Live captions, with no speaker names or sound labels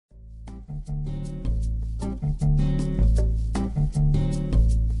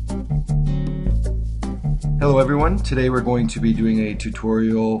Hello everyone, today we're going to be doing a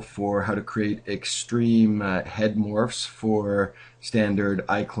tutorial for how to create extreme head morphs for standard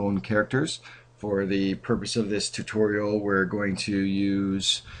iclone characters. For the purpose of this tutorial, we're going to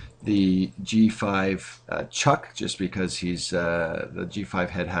use the G5 Chuck, just because the G5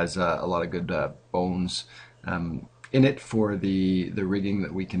 head has a lot of good bones in it for the rigging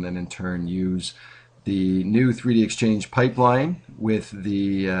that we can then in turn use the new 3dXchange pipeline with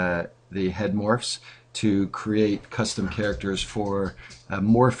the head morphs to create custom characters for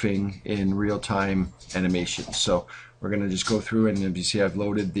morphing in real-time animation. So we're going to just go through, and as you see, I've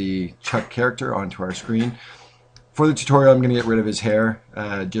loaded the Chuck character onto our screen. For the tutorial, I'm going to get rid of his hair,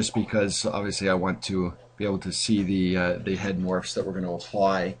 just because obviously I want to be able to see the head morphs that we're going to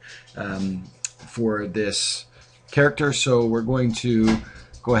apply for this character. So we're going to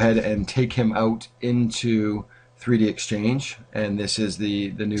go ahead and take him out into 3dXchange, and this is the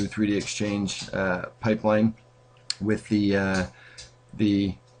new 3dXchange pipeline with the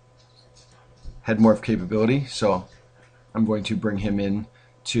head morph capability. So I'm going to bring him in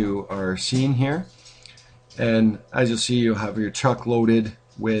to our scene here, and as you'll see, you'll have your Chuck loaded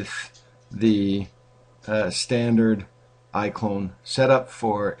with the standard iclone setup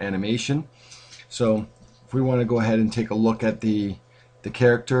for animation. So if we want to go ahead and take a look at the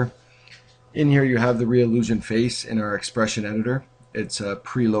character, in here you have the Reallusion face in our expression editor. It's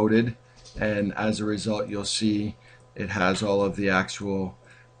preloaded, and as a result you'll see it has all of the actual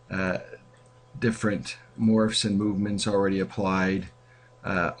different morphs and movements already applied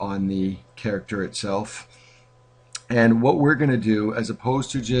on the character itself. And what we're going to do, as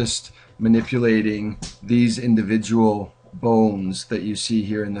opposed to just manipulating these individual bones that you see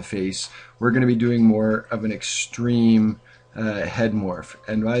here in the face, we're going to be doing more of an extreme head morph,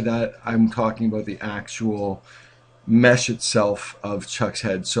 and by that I'm talking about the actual mesh itself of Chuck's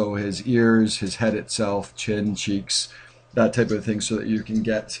head, so his ears, his head itself, chin, cheeks, that type of thing, so that you can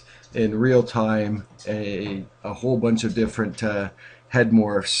get in real time a whole bunch of different head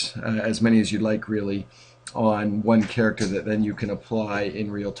morphs, as many as you'd like really, on one character that then you can apply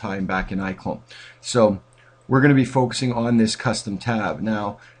in real time back in iclone. So we're going to be focusing on this custom tab.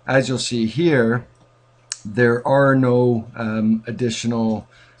 Now, as you'll see here, there are no additional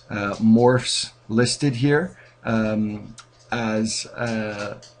morphs listed here, as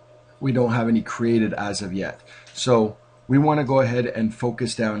we don't have any created as of yet. So we want to go ahead and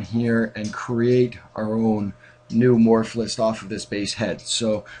focus down here and create our own new morph list off of this base head.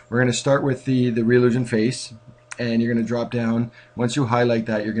 So we're going to start with the Reallusion face, and you're going to drop down. Once you highlight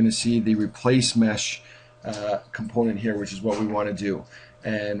that, you're going to see the replace mesh component here, which is what we want to do.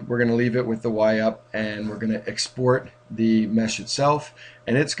 And we're going to leave it with the Y up, and we're going to export the mesh itself,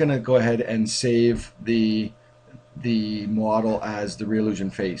 and it's going to go ahead and save the model as the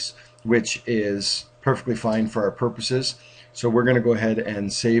Reallusion face, which is perfectly fine for our purposes. So we're going to go ahead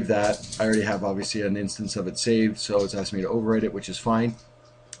and save that. I already have obviously an instance of it saved, so it's asking me to overwrite it, which is fine.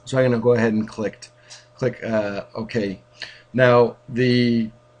 So I'm going to go ahead and click OK. Now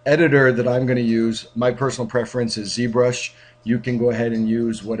the editor that I'm going to use, my personal preference is ZBrush. You can go ahead and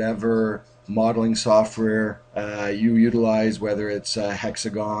use whatever modeling software you utilize, whether it's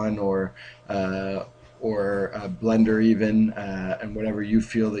Hexagon or Blender even, and whatever you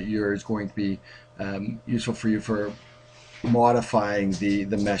feel that is going to be useful for you for modifying the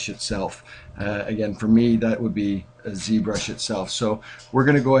mesh itself. Again, for me, that would be ZBrush itself. So we're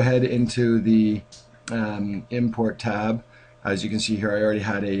going to go ahead into the import tab. As you can see here, I already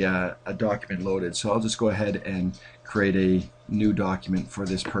had a document loaded, so I'll just go ahead and create a new document for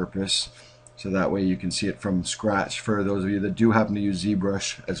this purpose, so that way you can see it from scratch. For those of you that do happen to use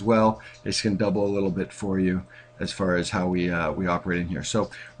ZBrush as well, this can double a little bit for you as far as how we operate in here. So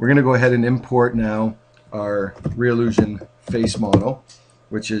we're going to go ahead and import now our Reallusion face model,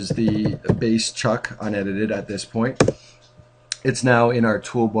 which is the base Chuck unedited at this point. It's now in our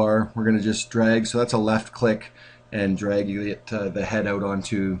toolbar. We're going to just drag, so that's a left click, and drag the head out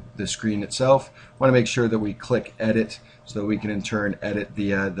onto the screen itself. Want to make sure that we click edit so that we can in turn edit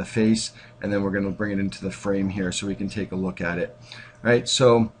the face, and then we're going to bring it into the frame here so we can take a look at it. All right,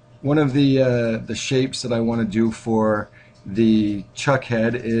 so one of the shapes that I want to do for the Chuck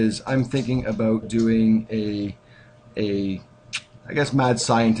head is I'm thinking about doing a I guess mad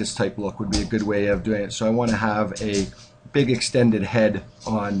scientist type look would be a good way of doing it. So I want to have a big extended head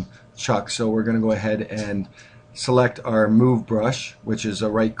on Chuck. So we're going to go ahead and select our move brush, which is a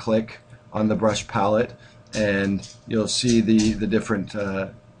right click on the brush palette, and you'll see the different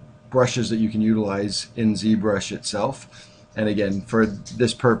brushes that you can utilize in ZBrush itself. And again, for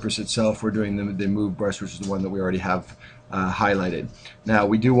this purpose itself, we're doing the move brush, which is the one that we already have highlighted. Now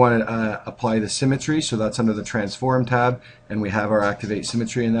we do want to apply the symmetry, so that's under the transform tab, and we have our activate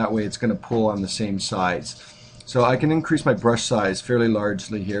symmetry, and that way it's going to pull on the same sides. So I can increase my brush size fairly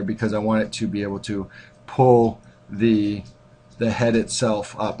largely here because I want it to be able to pull the head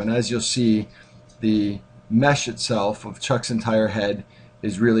itself up. And as you'll see, the mesh itself of Chuck's entire head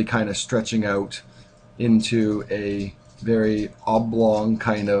is really kind of stretching out into a very oblong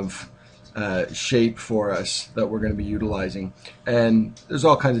kind of shape for us that we're going to be utilizing. And there's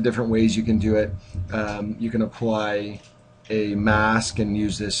all kinds of different ways you can do it. You can apply a mask and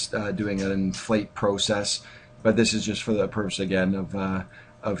use this doing an inflate process, but this is just for the purpose again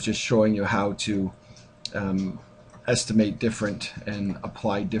of just showing you how to estimate different and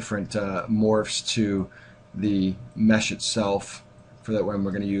apply different morphs to the mesh itself for that one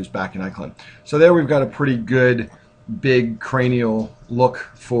we're going to use back in iclone. So there we've got a pretty good big cranial look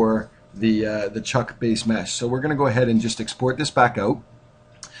for the Chuck base mesh. So we're going to go ahead and just export this back out,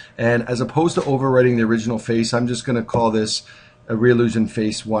 and as opposed to overwriting the original face, I'm just going to call this a Reallusion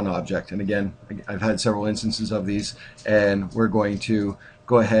face 1 object. And again, I've had several instances of these, and we're going to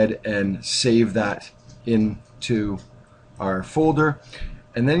go ahead and save that into our folder.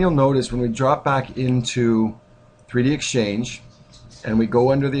 And then you'll notice when we drop back into 3dXchange and we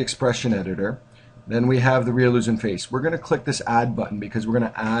go under the expression editor, then we have the Reallusion face. We're going to click this add button because we're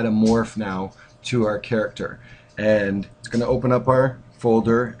going to add a morph now to our character, and it's going to open up our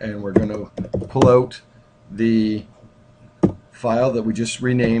folder, and we're going to pull out the file that we just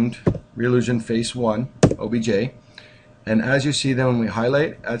renamed Reallusion face 1 obj. And as you see, then when we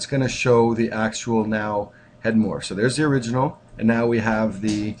highlight, that's going to show the actual now head morph. So there's the original, and now we have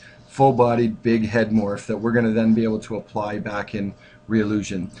the full-bodied big head morph that we're going to then be able to apply back in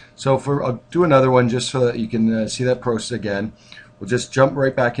Reallusion. So I'll do another one just so that you can see that process again. We'll just jump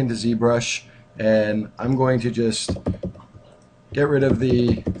right back into ZBrush, and I'm going to just get rid of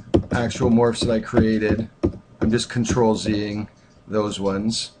the actual morphs that I created. I'm just Control-Zing those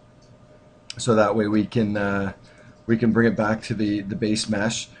ones, so that way we can bring it back to the base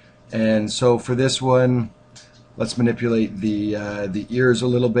mesh. And so for this one, let's manipulate the ears a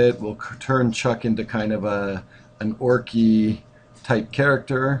little bit. We'll turn Chuck into kind of an orky type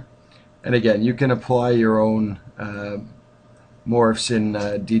character. And again, you can apply your own morphs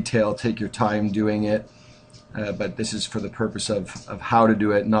in detail. Take your time doing it. But this is for the purpose of how to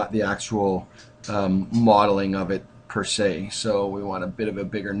do it, not the actual modeling of it per se. So we want a bit of a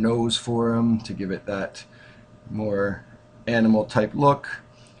bigger nose for him to give it that more animal type look.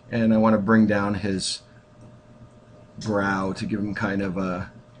 And I want to bring down his brow to give him kind of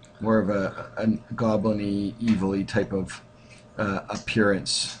more of a goblin-y, evil-y type of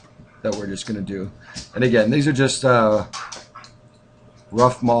appearance that we're just going to do. And again, these are just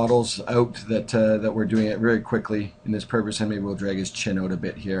rough models out that we're doing it very quickly in this purpose, and maybe we'll drag his chin out a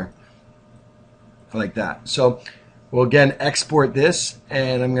bit here like that. So we'll again export this,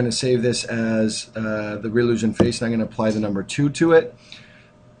 and I'm going to save this as the Reallusion face, and I'm going to apply the number 2 to it.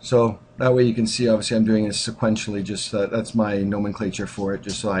 So that way you can see, obviously I'm doing this sequentially, just that's my nomenclature for it,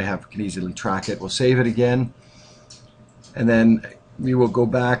 just so I can easily track it. We'll save it again, and then we will go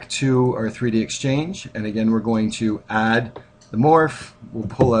back to our 3dXchange, and again we're going to add the morph. We'll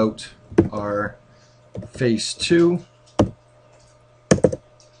pull out our face 2,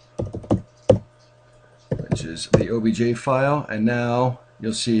 which is the OBJ file, and now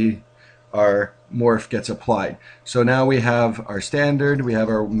you'll see our morph gets applied. So now we have our standard, we have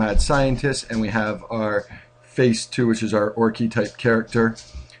our mad scientist, and we have our face 2, which is our orky type character,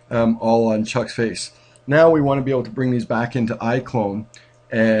 all on Chuck's face. Now we want to be able to bring these back into iclone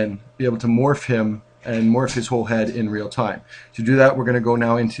and be able to morph him and morph his whole head in real time. To do that, we're going to go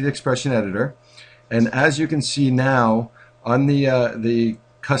now into the expression editor, and as you can see now on the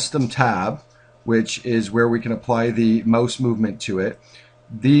custom tab, which is where we can apply the mouse movement to it,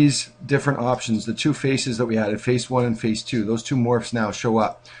 these different options, the two faces that we added, face 1 and face 2, those two morphs now show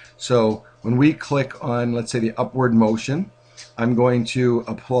up. So when we click on, let's say, the upward motion, I'm going to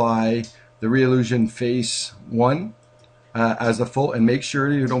apply the Reallusion face 1 as a full, and make sure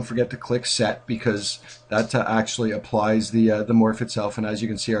you don't forget to click set, because that actually applies the morph itself. And as you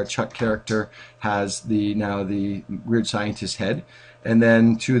can see, our Chuck character has now the weird scientist head. And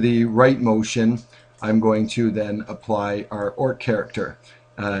then to the right motion, I'm going to then apply our orc character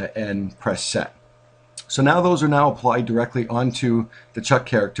and press set. So now those are now applied directly onto the Chuck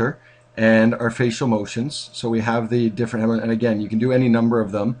character and our facial motions. So we have the different, and again, you can do any number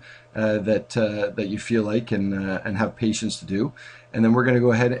of them that you feel like and have patience to do. And then we're going to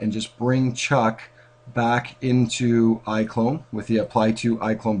go ahead and just bring Chuck back into iClone with the Apply to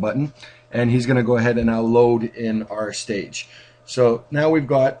iClone button, and he's going to go ahead and now load in our stage. So now we've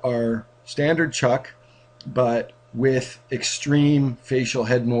got our standard Chuck, but with extreme facial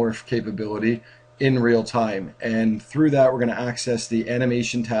head morph capability in real time. And through that, we're going to access the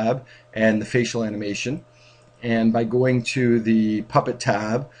animation tab and the facial animation. And by going to the puppet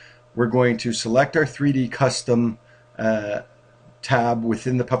tab, we're going to select our 3D custom tab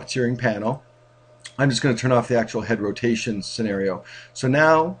within the puppeteering panel. I'm just going to turn off the actual head rotation scenario. So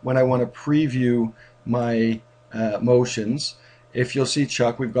now when I want to preview my motions, if you'll see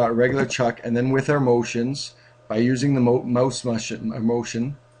Chuck, we've got a regular Chuck, and then with our motions, by using the mouse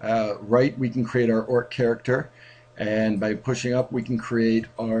motion, right, we can create our orc character, and by pushing up we can create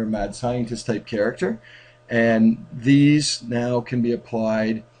our mad scientist type character. And these now can be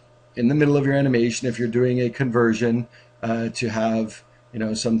applied in the middle of your animation if you're doing a conversion to have, you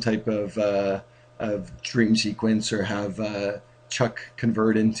know, some type of dream sequence, or have Chuck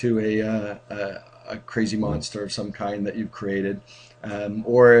convert into a crazy monster of some kind that you've created,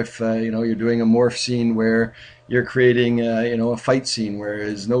 or if you know, you're doing a morph scene where you're creating you know, a fight scene where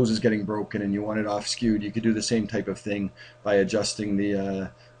his nose is getting broken and you want it off skewed, you could do the same type of thing by adjusting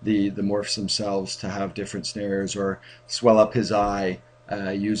the morphs themselves to have different scenarios, or swell up his eye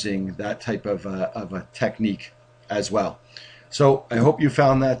using that type of a technique as well. So I hope you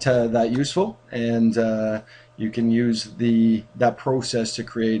found that that useful, and you can use that process to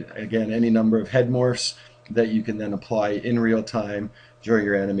create, again, any number of head morphs that you can then apply in real time during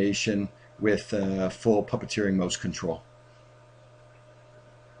your animation with full puppeteering mouse control.